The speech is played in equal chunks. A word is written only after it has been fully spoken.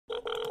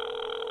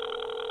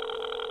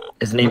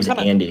His name's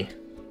Andy.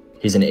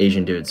 He's an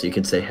Asian dude, so you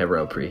could say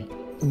Hero Pre.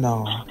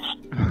 No.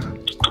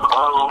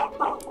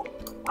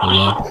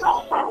 Hello?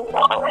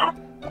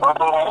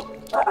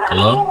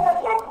 Hello?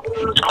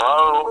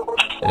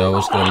 Yo,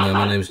 what's going on, man?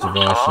 My name's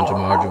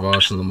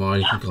Javash, and Lamar.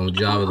 You can call me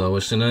Java, though.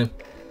 What's your name?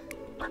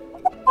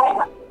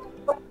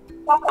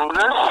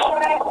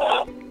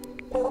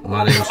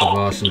 My name's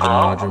Javash,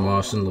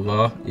 and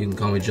Lamar. You can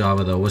call me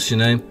Java, though. What's your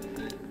name?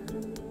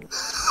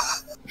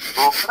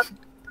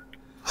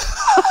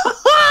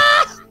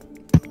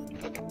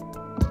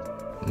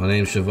 My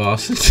name's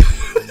Shavas.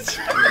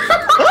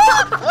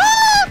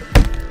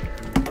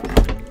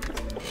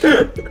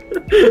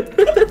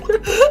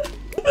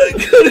 I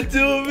couldn't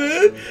do it,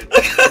 man. I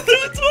got through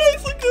it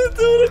twice. I couldn't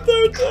do it a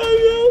third time,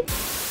 yo.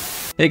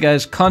 Hey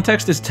guys,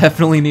 context is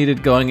definitely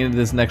needed going into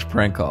this next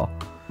prank call.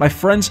 My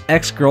friend's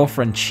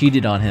ex-girlfriend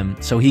cheated on him,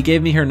 so he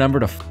gave me her number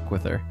to f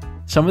with her.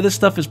 Some of this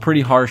stuff is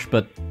pretty harsh,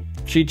 but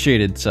she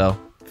cheated, so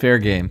fair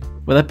game.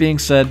 With that being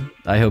said,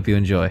 I hope you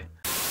enjoy.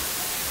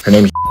 Her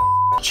name's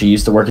She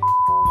used to work at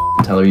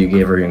tell her you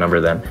gave her your number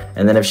then.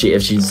 And then if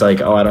she's like,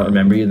 oh, I don't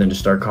remember you, then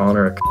just start calling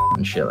her a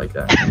and shit like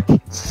that.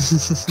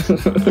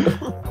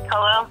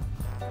 Hello?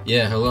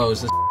 Yeah, hello,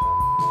 is this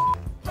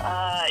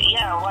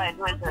Yeah, what?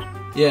 Who is this?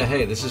 Yeah,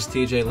 hey, this is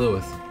TJ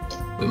Lewis.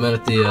 We met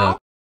at the,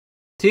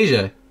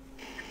 TJ.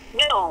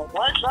 Yo,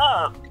 what's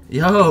up?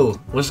 Yo,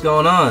 what's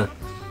going on?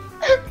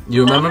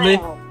 You remember me?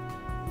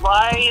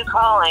 Why are you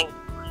calling?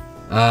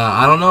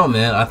 I don't know,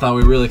 man. I thought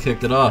we really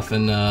kicked it off,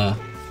 and, I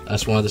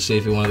just wanted to see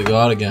if you wanted to go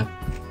out again.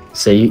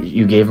 Say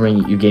you gave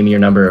me your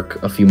number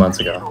a few months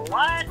ago.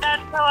 What?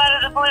 That's so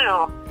out of the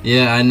blue.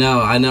 Yeah, I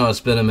know it's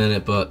been a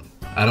minute, but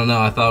I don't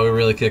know, I thought we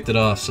really kicked it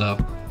off, so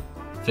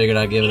figured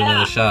I'd give it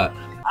another shot.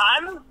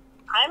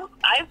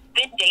 I've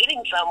been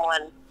dating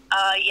someone.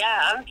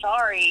 Yeah, I'm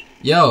sorry.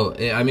 Yo,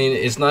 I mean,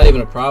 it's not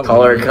even a problem.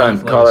 Call her a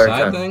cunt, call her a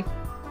cunt. Thing?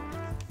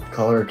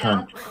 Call her a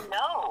cunt.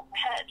 No,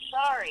 pet,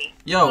 sorry.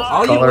 Yo,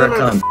 all you women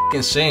are the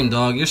fucking same,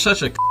 dog. You're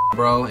such a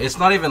bro. It's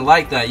not even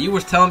like that. You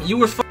were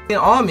fucking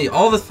on me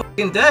all the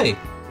fucking day.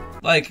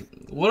 Like,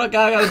 what a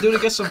guy gotta do to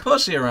get some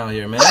pussy around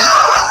here, man?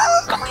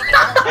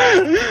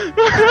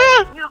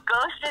 You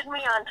ghosted me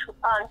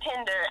on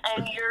Tinder,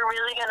 and you're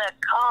really gonna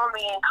call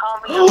me and call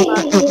me a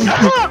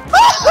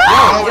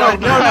Yo,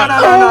 no.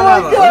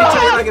 Let me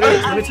tell you like it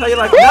is. Let me tell you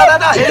like, no.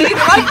 It ain't even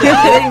like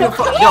that. It ain't even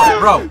yo,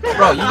 bro.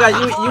 You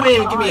ain't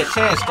even give me a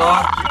chance,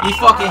 dog. You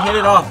fucking hit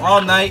it off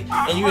all night,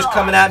 and you was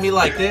coming at me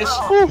like this.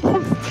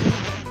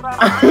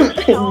 How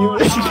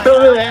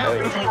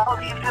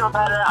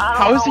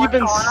has he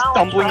been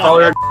stumbling Call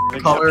her a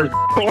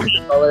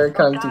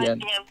cunt again.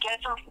 Get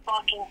some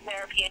fucking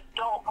therapy and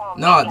don't call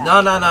me. No.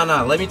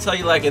 Let me tell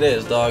you like it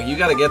is, dog. You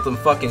gotta get them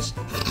fucking.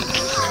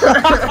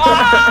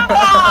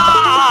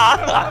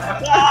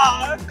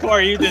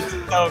 Corey, you did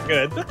so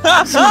good.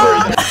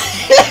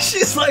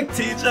 She's like,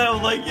 TJ,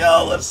 I'm like,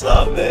 yo, what's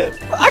up, man?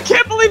 I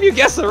can't believe you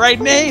guessed the right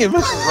name.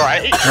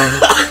 Right?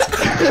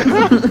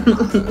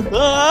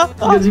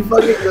 Because you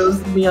fucking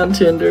ghosted me on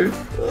Tinder.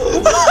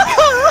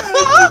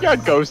 You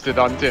got ghosted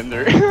on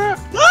Tinder.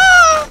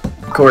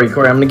 Corey, I'm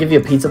gonna give you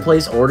a pizza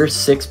place. Order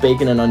 6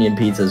 bacon and onion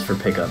pizzas for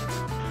pickup.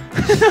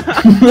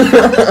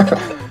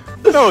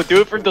 No, do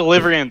it for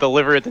delivery and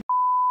deliver it to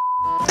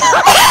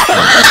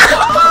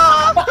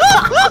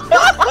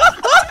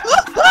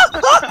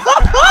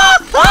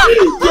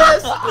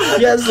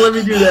Yes, let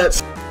me do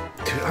that.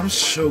 Dude, I'm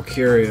so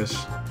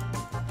curious.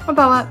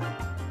 About what?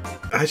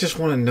 I just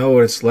want to know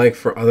what it's like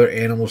for other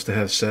animals to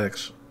have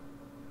sex.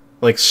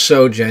 Like,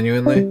 so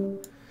genuinely.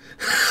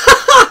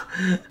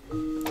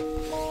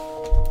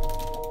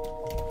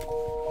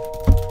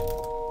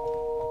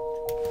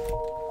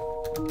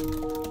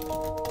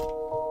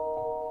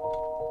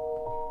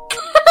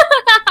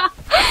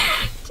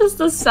 Just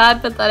a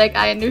sad, pathetic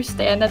I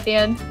understand at the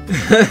end.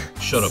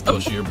 Shut up,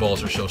 pussy. Your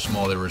balls are so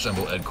small they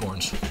resemble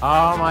acorns.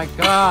 Oh my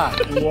god.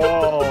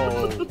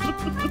 Whoa.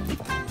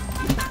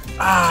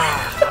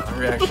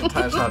 Reaction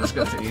time's not as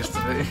good as it used to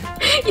be.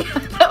 Yeah,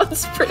 that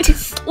was pretty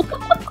slow.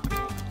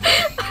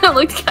 That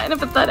looked kind of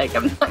pathetic,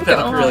 I'm not gonna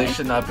That really lie.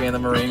 should not be in the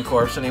Marine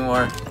Corps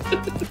anymore.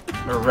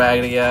 Her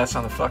raggedy ass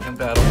on the fucking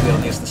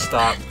battlefield needs to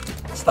stop.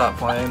 Stop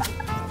playing.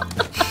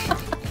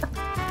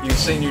 You've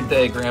seen your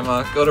day,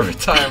 Grandma. Go to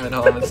retirement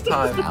home. It's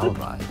time.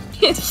 Alibi.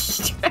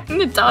 She's trying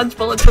to dodge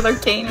bullets with her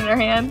cane in her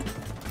hand.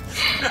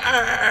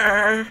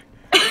 I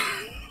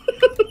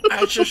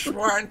just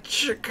want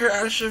a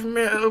glass of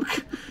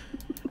milk.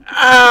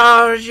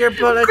 Oh, your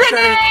bullet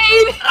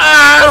Grenade!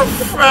 Oh,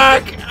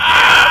 fuck! Oh,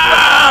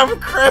 I'm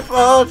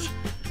crippled!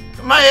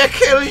 My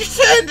Achilles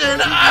tendon!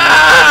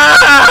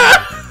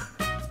 Ah!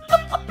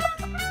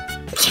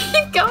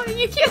 Keep going,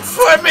 you can't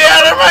Put me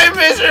out of my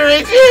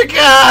misery, dear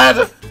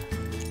God!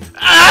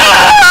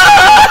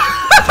 Ah!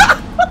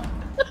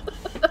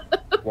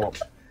 Well,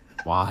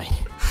 why?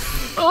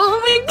 Oh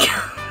my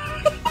god!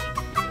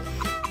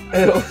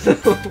 I don't know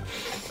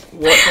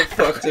what the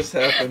fuck just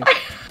happened.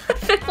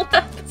 I've been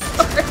left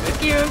sorry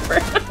with you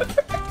forever.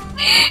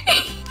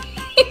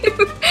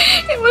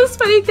 It was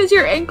funny because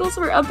your ankles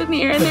were up in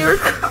the air and they were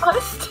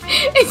crossed.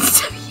 And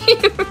so you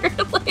were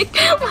like,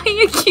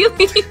 my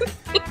Achilles.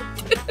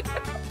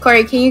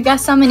 Corey, can you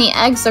guess how many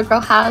eggs the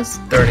girl has?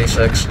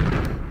 36.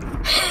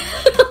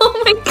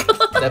 Oh my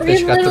god. That We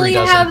bitch got 3 literally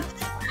dozen. have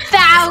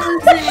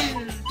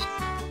thousands.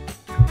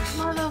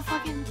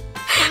 Motherfucking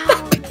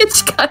thousands.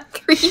 Bitch got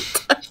 3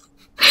 dozen.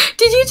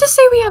 Did you just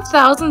say we have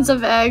thousands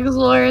of eggs,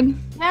 Lauren?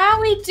 Yeah,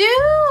 we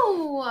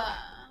do.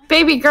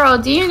 Baby girl,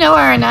 do you know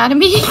our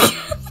anatomy?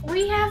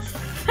 We have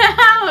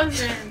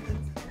thousands.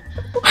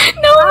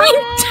 No, we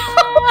don't.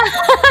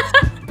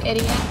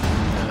 Idiot.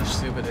 Yeah,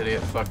 stupid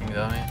idiot fucking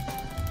dummy.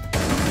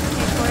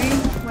 Hey, Corey,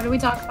 what do we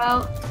talk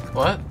about?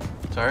 What?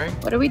 Sorry?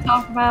 What do we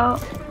talk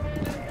about? I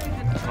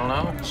don't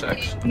know.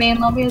 Sex. Me and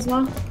Lovey as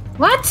well.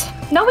 What?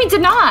 No, we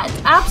did not.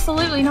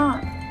 Absolutely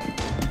not.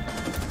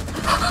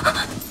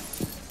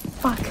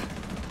 Fuck.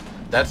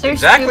 That's There's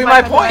exactly two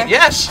my by the point. door.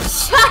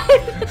 Yes.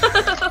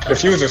 The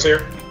fuser's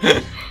here.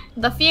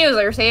 The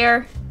fuser's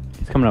here.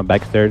 He's coming up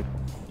backstairs.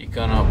 You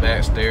coming up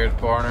backstairs,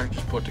 partner?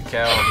 Just put the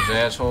cow up his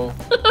asshole.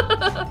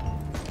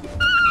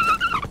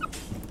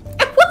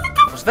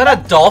 Was that a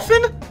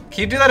dolphin?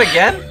 Can you do that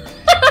again?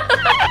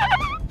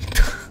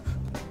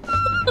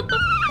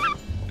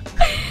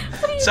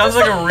 Sounds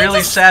like a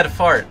really sad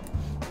fart.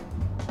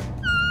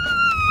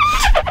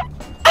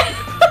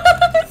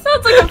 It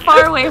sounds like a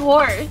faraway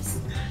horse.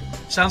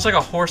 Sounds like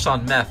a horse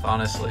on meth,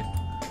 honestly.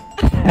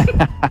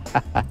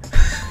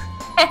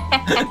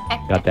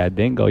 Got that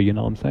dingo, you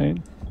know what I'm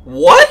saying?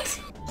 What?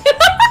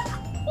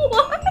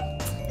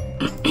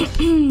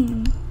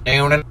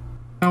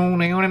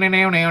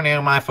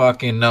 My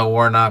fucking no,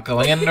 we're not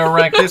going into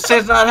rank. This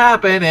is not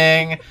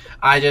happening.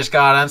 I just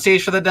got on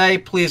siege for the day.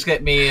 Please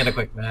get me in a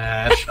quick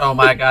match. Oh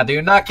my god,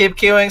 do not keep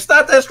queuing.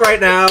 Stop this right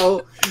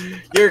now.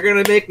 You're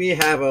gonna make me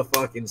have a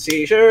fucking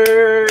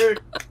seizure.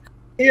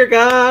 Dear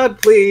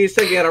God, please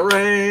take get a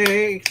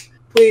rank.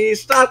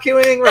 Please stop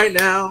queuing right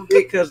now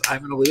because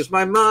I'm gonna lose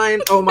my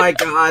mind. Oh my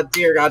god,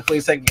 dear God,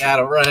 please take me out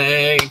of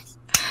rank.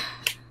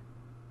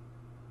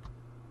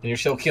 And you're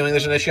still queuing.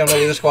 There's an issue. I'm gonna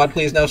leave the squad.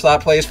 Please, no,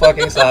 stop. Please,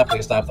 fucking stop.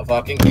 Please stop the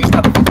fucking. Please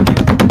stop the fucking queue.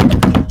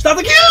 Stop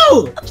the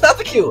queue! Stop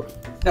the queue!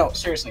 No,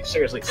 seriously,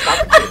 seriously, stop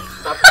the queue.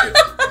 Stop the queue.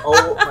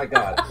 Oh my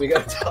god, we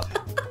gotta talk.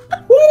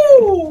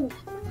 Woo!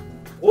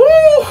 Woo!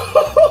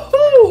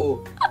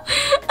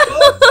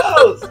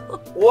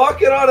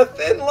 Walking on a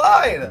thin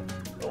line.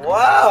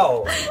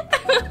 Wow.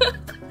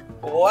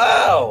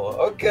 Wow.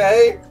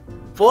 Okay.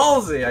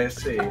 Ballsy, I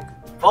see.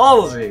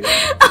 Ballsy.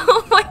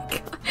 Oh my god.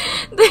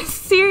 The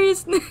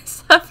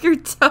seriousness of your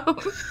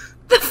tone.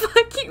 The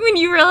fucking when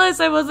you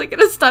realized I wasn't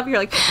gonna stop, you're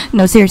like,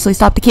 no, seriously,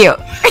 stop the queue.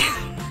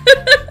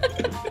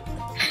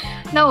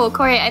 No,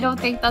 Corey, I don't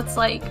think that's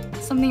like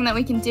something that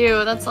we can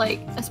do. That's like,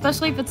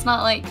 especially if it's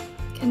not like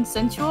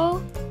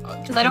consensual.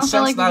 Because I don't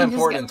feel like not we can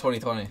important just in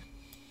 2020.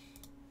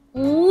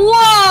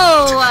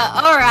 Whoa!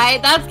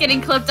 Alright, that's getting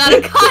clipped out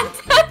of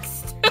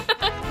context.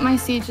 My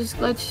seed just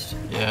glitched.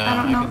 Yeah, I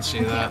don't know. can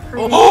see that.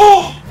 Pretty-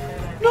 Oh!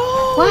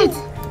 No! What?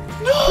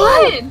 No!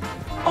 What?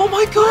 Oh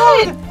my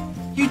god!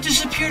 You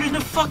disappeared into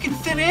fucking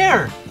thin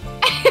air!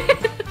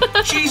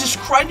 Jesus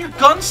Christ, your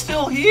gun's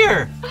still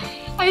here!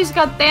 I just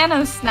got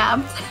Thanos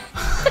snapped.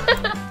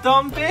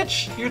 Dumb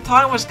bitch, your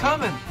time was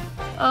coming.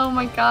 Oh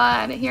my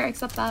god. Here,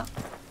 accept that.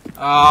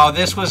 Oh,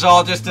 this was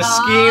all just a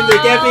scheme to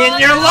get me in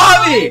your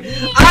lobby!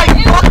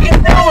 I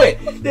fucking knew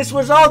it! This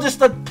was all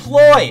just a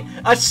ploy!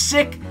 A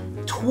sick,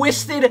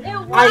 twisted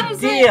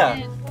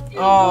idea!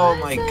 Oh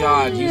my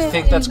god, you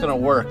think that's gonna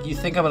work? You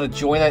think I'm gonna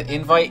join that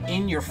invite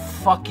in your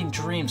fucking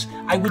dreams?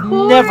 I would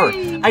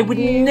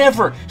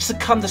never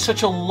succumb to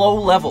such a low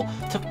level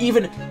to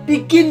even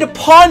begin to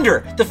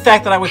ponder the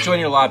fact that I would join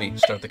your lobby.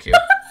 Start the queue.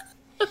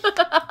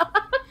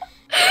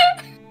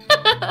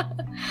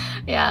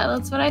 Yeah,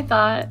 that's what I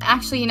thought.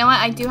 Actually, you know what?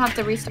 I do have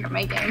to restart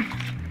my game.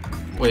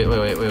 Wait.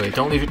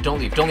 Don't leave. Come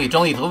here. Come here.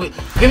 Don't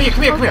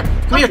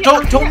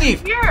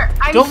leave.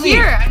 I'm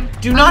here.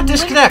 Do not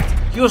disconnect.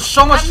 You have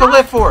so much to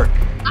live for.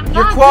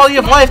 Your quality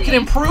of life can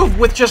improve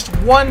with just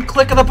one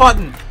click of the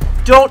button.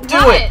 Don't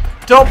do it.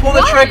 Don't pull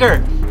the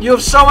trigger. You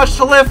have so much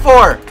to live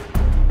for.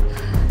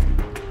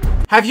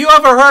 Have you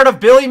ever heard of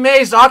Billy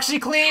Mays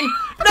OxyClean?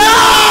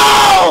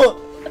 No!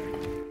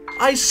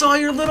 I saw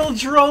your little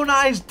drone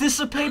eyes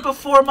dissipate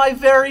before my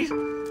very...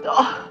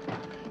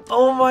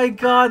 Oh my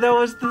god, that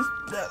was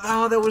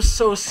that was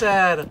so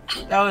sad.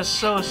 That was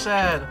so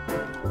sad.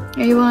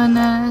 Are you on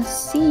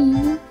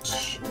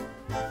siege?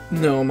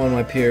 No, I'm on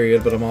my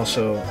period, but I'm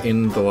also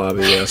in the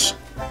lobby, yes.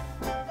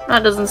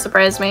 That doesn't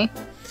surprise me.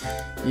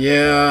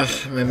 Yeah,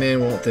 my man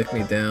won't take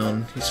me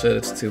down. He said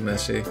it's too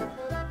messy.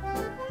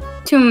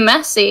 Too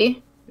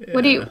messy? Yeah.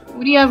 What do you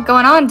have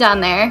going on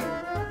down there?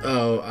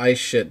 Oh, I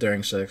shit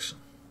during sex.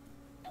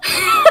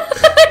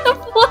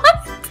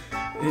 What?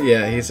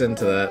 Yeah, he's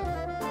into that.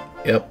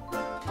 Yep.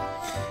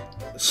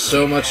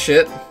 So much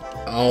shit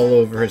all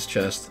over his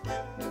chest.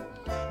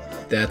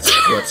 That's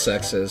what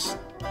sex is.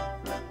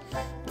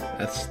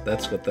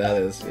 That's what that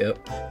is. Yep.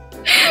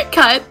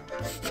 Cut.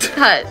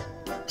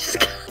 Just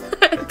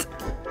cut.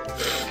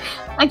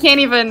 I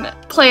can't even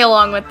play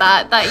along with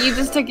that. That you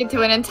just took it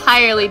to an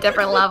entirely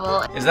different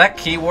level. Is that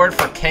keyword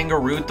for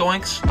kangaroo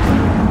doinks?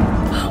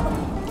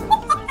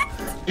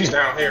 He's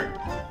down here.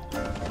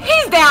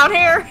 He's down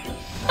here.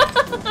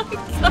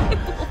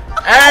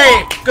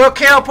 Hey, go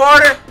kill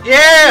Porter.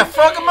 Yeah,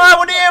 fuck him up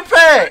with the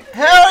impact.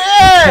 Hell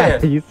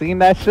yeah. You seen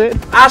that shit?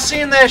 I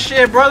seen that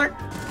shit, brother.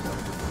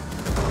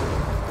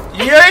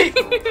 Yay.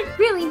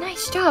 Really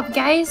nice job,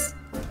 guys.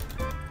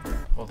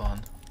 Hold on.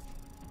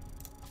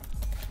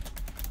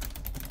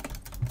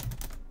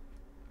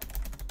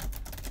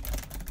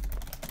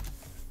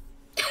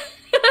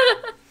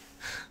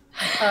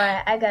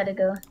 Alright, I gotta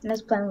go.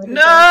 Nice playing with you.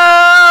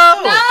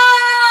 No! No!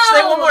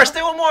 Stay one more,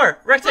 stay one more.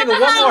 Rectangle,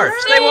 one more.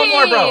 Stay one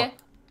more, bro.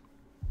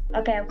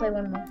 Okay, I'll play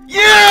one more.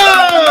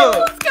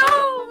 Yeah!